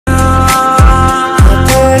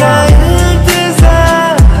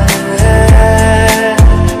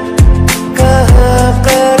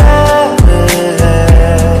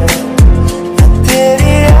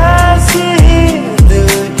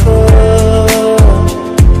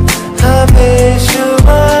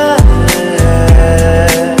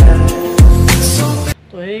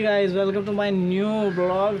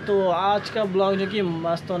आज का ब्लॉग जो कि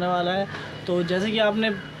मस्त होने वाला है। तो जैसे कि आपने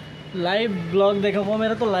लाइव ब्लॉग देखा हुआ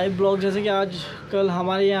मेरा, तो लाइव ब्लॉग जैसे कि आज कल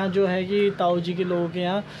हमारे यहाँ जो है कि ताऊ जी के लोगों के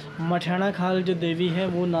यहाँ मठियाना खाल जो देवी है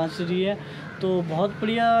वो नाच रही है। तो बहुत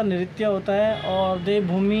बढ़िया नृत्य होता है और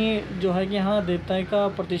देवभूमि जो है कि यहाँ देवता का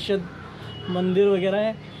प्रतिशत मंदिर वगैरह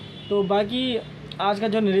है। तो बाकी आज का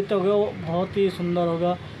जो नृत्य होगा वो बहुत ही सुंदर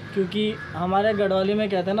होगा, क्योंकि हमारे गढ़वाली में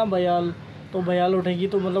कहते हैं ना बयाल, तो बयाल उठेगी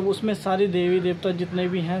तो मतलब उसमें सारी देवी देवता जितने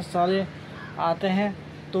भी हैं सारे आते हैं।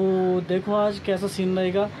 तो देखो आज कैसा सीन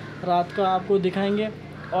रहेगा, रात का आपको दिखाएंगे।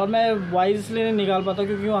 और मैं वॉइस इसलिए नहीं निकाल पाता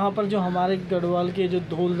क्योंकि वहाँ पर जो हमारे गढ़वाल के जो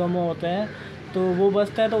ढोल दमो होते हैं तो वो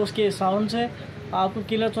बजता है, तो उसके साउंड से आपको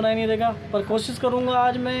क्लियर सुनाई नहीं देगा, पर कोशिश करूँगा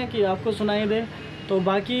आज मैं कि आपको सुनाई दे। तो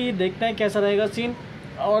बाकी देखते हैं कैसा रहेगा सीन,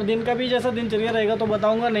 और दिन का भी जैसा दिनचर्या रहेगा तो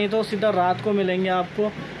बताऊंगा, नहीं तो सीधा रात को मिलेंगे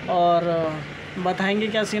आपको और बताएंगे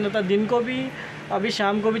क्या सीन होता है। दिन को भी अभी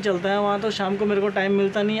शाम को भी चलता है वहाँ, तो शाम को मेरे को टाइम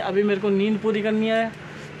मिलता नहीं, अभी मेरे को नींद पूरी करनी है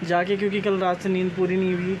जाके, क्योंकि कल रात से नींद पूरी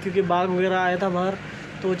नहीं हुई क्योंकि बाघ वगैरह आया था बाहर,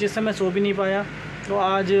 तो जिससे मैं सो भी नहीं पाया। तो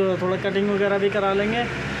आज थोड़ा कटिंग वगैरह भी करा लेंगे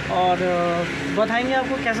और बताएंगे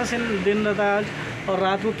आपको कैसा सीन दिन रहता है आज, और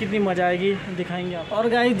रात को कितनी मज़ा आएगी दिखाएंगे आप। और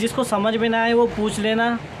गाइस जिसको समझ में ना आए वो पूछ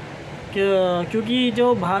लेना, क्योंकि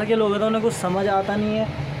जो बाहर के लोग हैं तो उन्हें कुछ समझ आता नहीं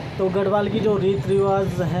है। तो गढ़वाल की जो रीत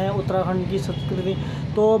रिवाज हैं, उत्तराखंड की संस्कृति,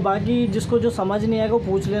 तो बाकी जिसको जो समझ नहीं आएगा वो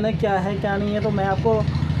पूछ लेना क्या है क्या नहीं है, तो मैं आपको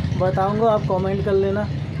बताऊंगा, आप कमेंट कर लेना।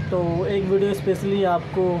 तो एक वीडियो स्पेशली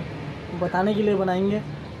आपको बताने के लिए बनाएंगे।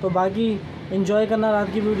 तो बाकी एंजॉय करना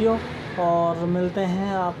रात की वीडियो, और मिलते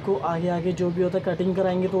हैं आपको आगे आगे जो भी होता है, कटिंग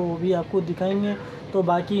कराएंगे तो वो भी आपको दिखाएंगे। तो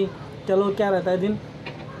बाकी चलो क्या रहता है दिन,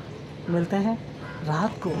 मिलते हैं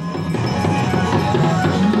रात को।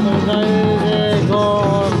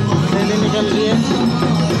 रैली निकल रही है।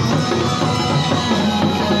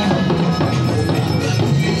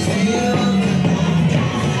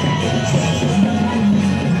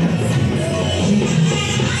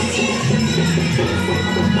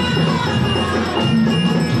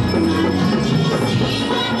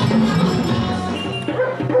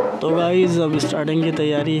 तो गाइज़ अब स्टार्टिंग की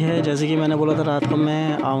तैयारी है। जैसे कि मैंने बोला था रात को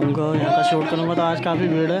मैं आऊँगा यहाँ का शूट करूँगा, तो आज काफ़ी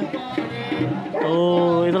भीड़ है,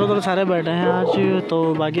 तो इधर उधर सारे बैठे हैं आज। तो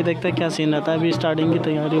बाकी देखते हैं क्या सीन रहता है। अभी स्टार्टिंग की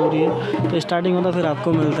तैयारी हो रही है, तो स्टार्टिंग होता फिर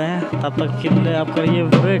आपको मिलते हैं, तब तक के लिए आप करिए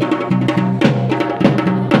वेट।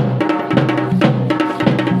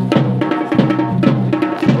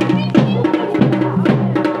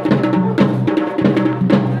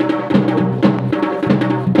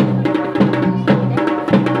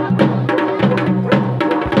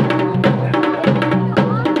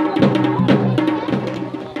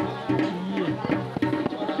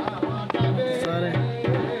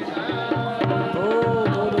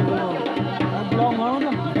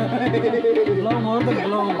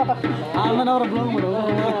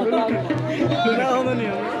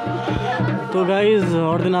 तो गाइज़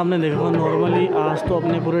और दिन आपने देखा नॉर्मली, आज तो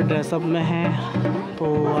अपने पूरे ड्रेसअप में हैं।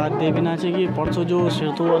 तो आज देवी नाचेगी, परसों जो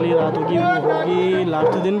शेरतों वाली रात होगी वो होगी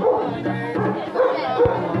लास्ट दिन।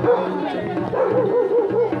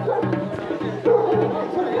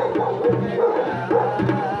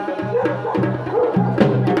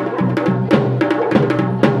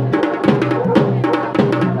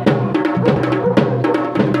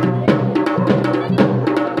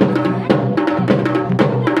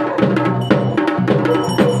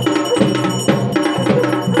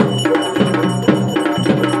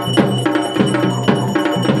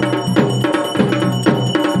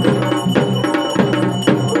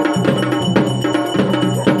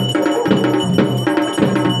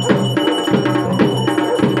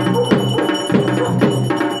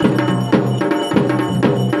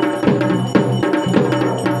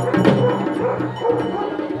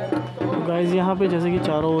 यहाँ पे जैसे कि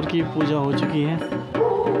चारों ओर की पूजा हो चुकी है,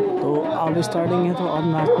 तो अब स्टार्टिंग है, तो अब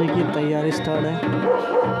नाचने की तैयारी स्टार्ट है।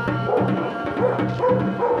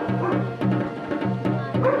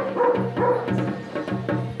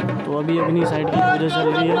 तो अभी अग्नि साइड की पूजा चल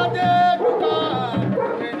रही है,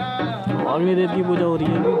 अग्निदेव की पूजा हो रही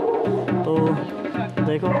है अभी। तो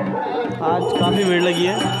देखो आज काफ़ी भीड़ लगी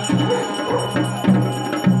है।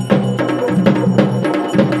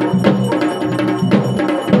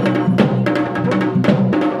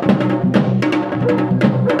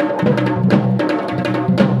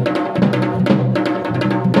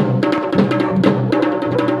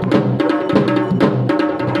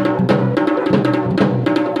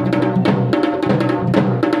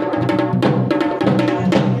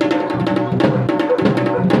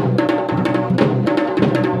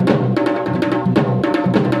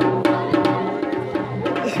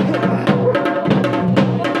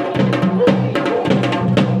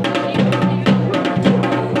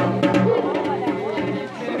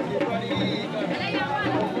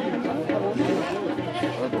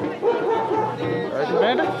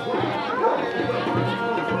 बैठ।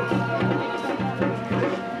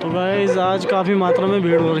 तो गाइस आज काफ़ी मात्रा में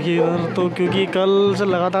भीड़ हो रखी है इधर, तो क्योंकि कल से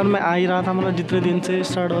लगातार मैं आ ही रहा था, मतलब जितने दिन से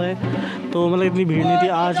स्टार्ट हुआ है तो मतलब इतनी भीड़ नहीं थी।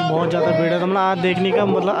 आज बहुत ज़्यादा भीड़ है, तो मतलब आज देखने का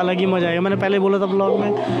मतलब अलग ही मज़ा आएगा। मैंने पहले बोला था ब्लॉग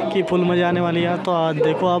में कि फुल मज़ा आने वाली है, तो आज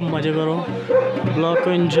देखो आप मज़े करो, ब्लॉग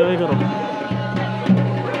को एंजॉय करो।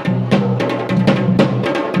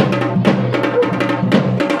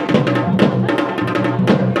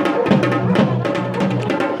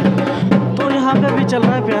 तो यहाँ पे अभी चल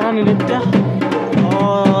रहा है प्यारा नृत्य,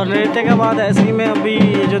 और नृत्य के बाद ऐसे ही में अभी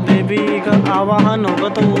ये जो देवी का आवाहन होगा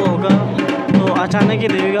तो वो होगा, तो अचानक ही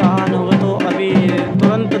देवी का आवाहन होगा, तो अभी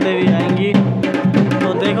तुरंत देवी आएंगी।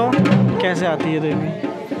 तो देखो कैसे आती है देवी।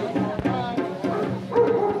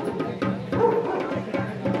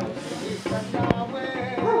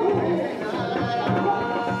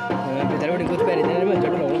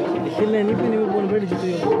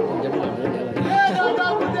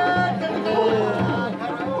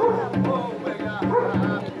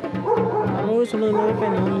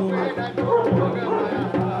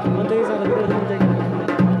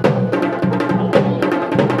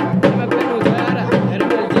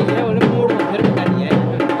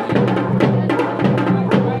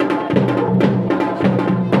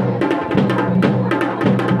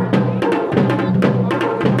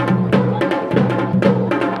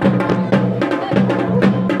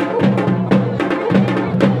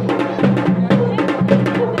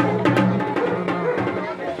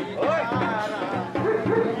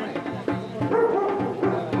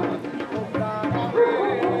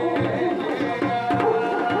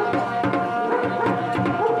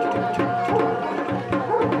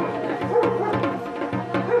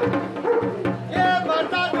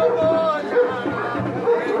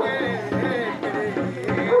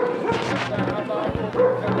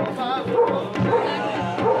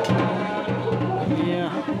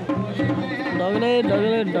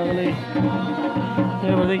 डगले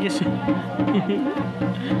ये बोलते किसी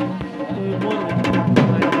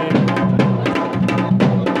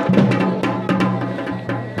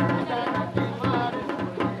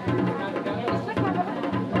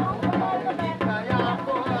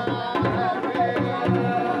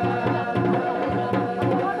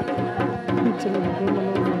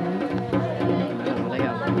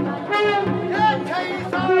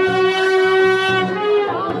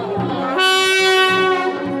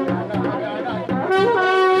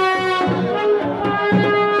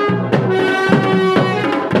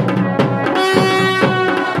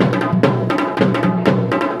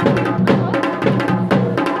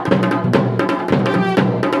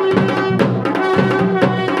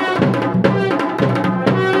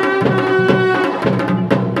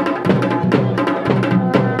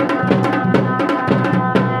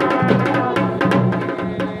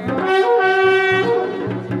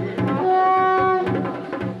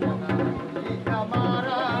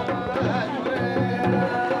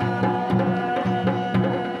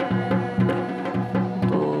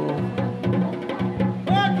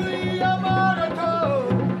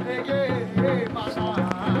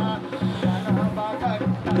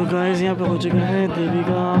तो गाइस यहाँ पे हो चुका है देवी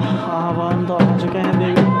का आह्वान, तो आ चुके हैं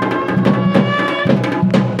देवी।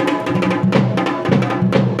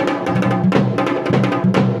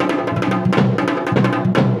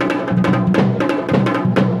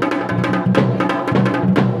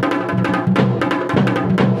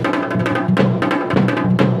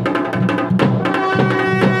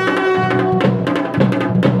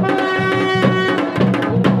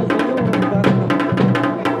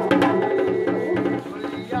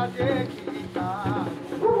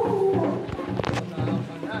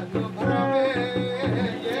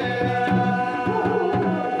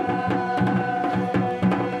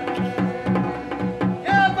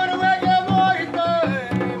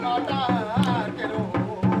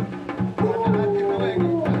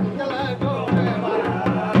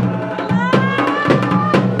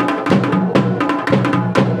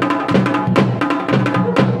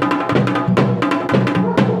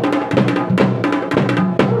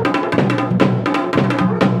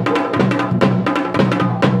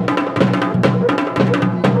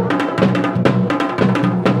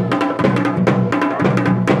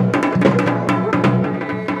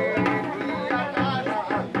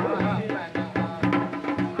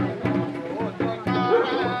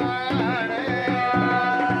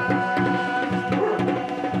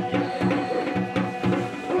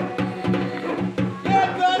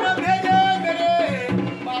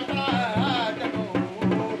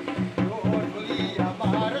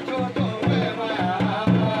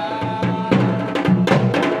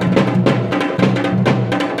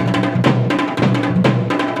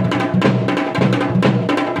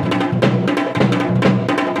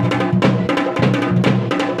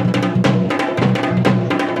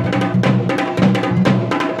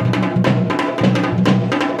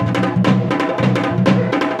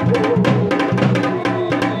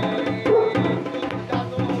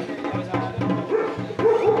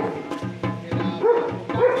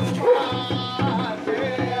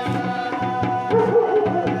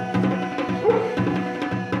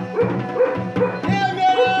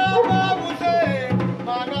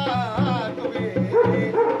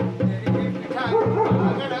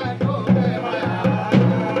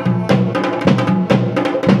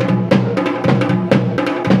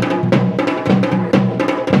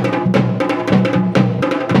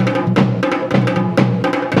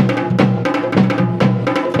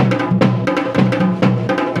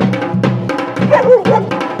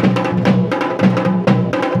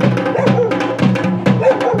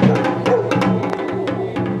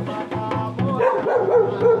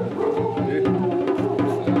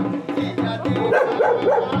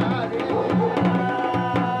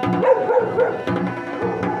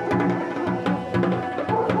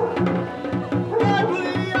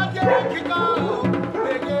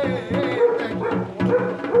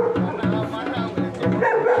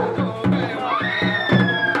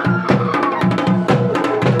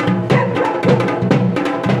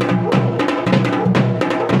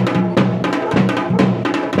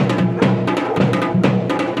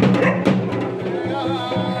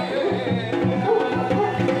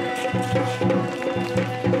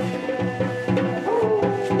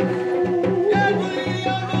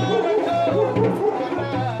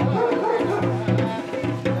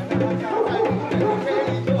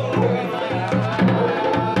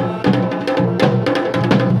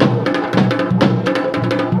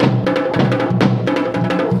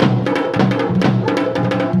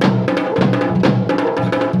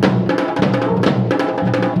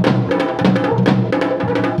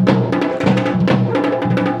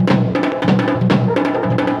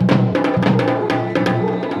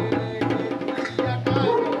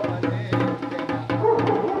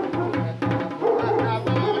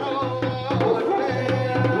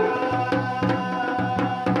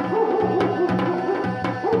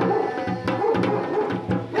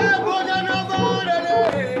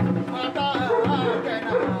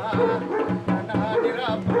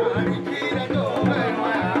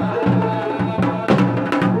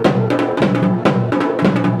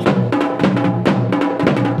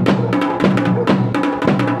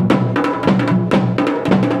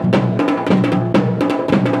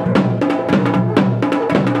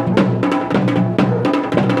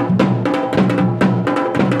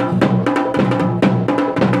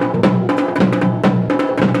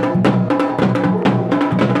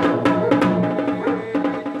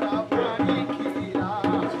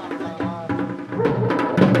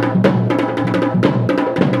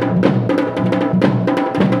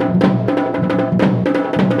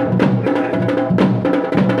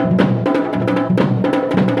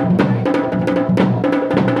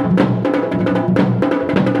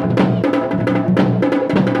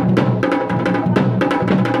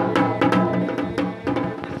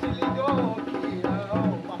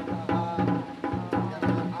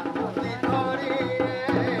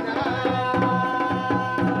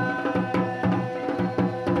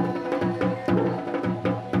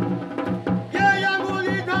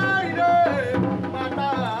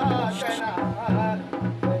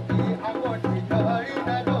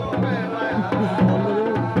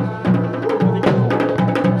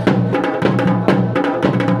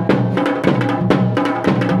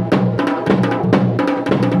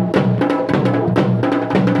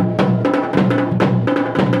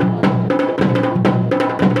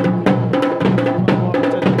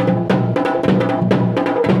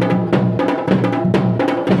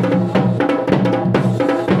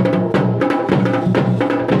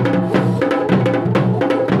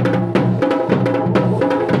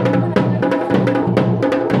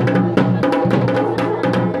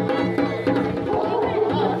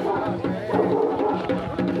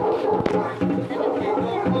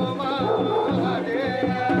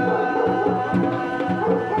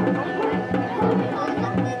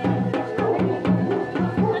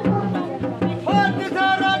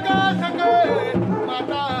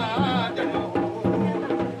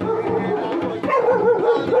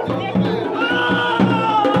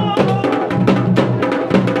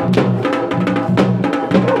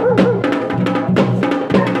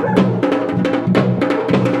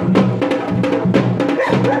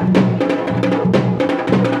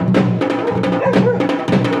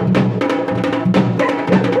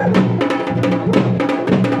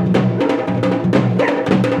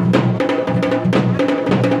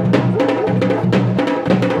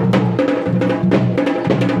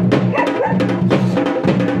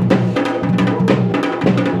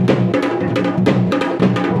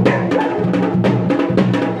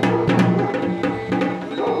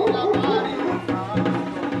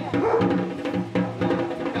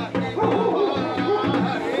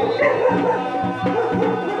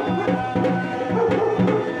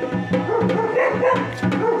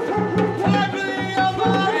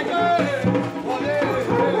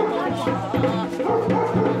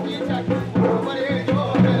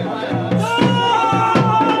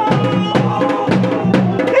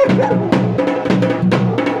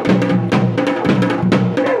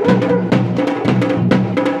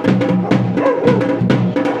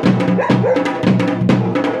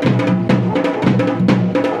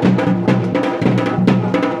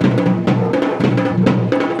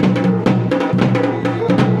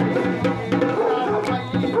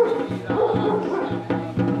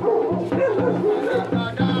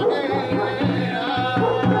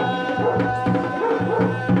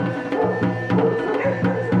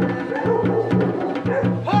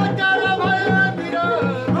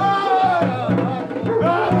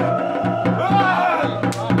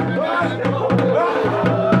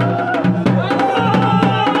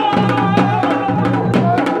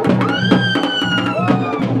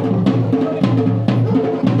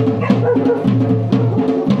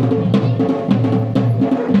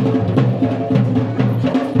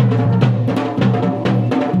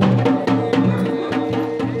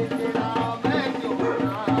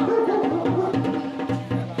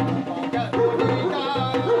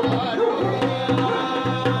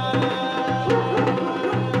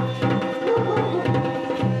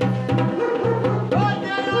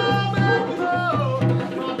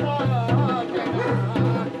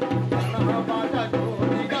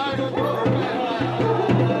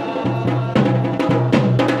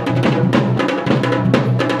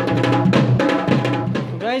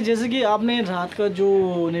 जैसे कि आपने रात का जो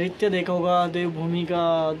नृत्य देखा होगा देवभूमि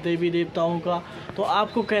का, देवी देवताओं का, तो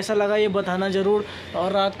आपको कैसा लगा ये बताना ज़रूर।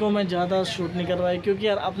 और रात को मैं ज़्यादा शूट नहीं कर पाया क्योंकि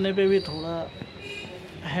यार अपने पे भी थोड़ा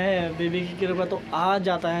है देवी की कृपा, तो आ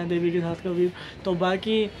जाता है देवी के साथ कभी। तो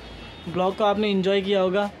बाकी ब्लॉग को आपने एंजॉय किया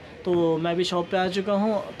होगा। तो मैं भी शॉप पे आ चुका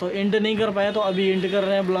हूँ, तो एंड नहीं कर पाया, तो अभी एंड कर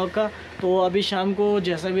रहे हैं ब्लॉग का। तो अभी शाम को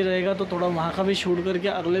जैसा भी रहेगा तो थोड़ा वहाँ का भी शूट करके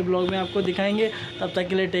अगले ब्लॉग में आपको दिखाएंगे। तब तक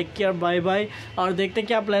के लिए टेक केयर, बाय बाय। और देखते हैं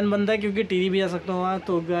क्या प्लान बनता है क्योंकि टीवी भी आ सकता हूँ वहाँ।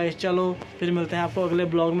 तो गाइस चलो फिर मिलते हैं आपको अगले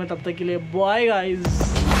ब्लॉग में, तब तक के लिए बाय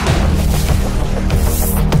गाइस।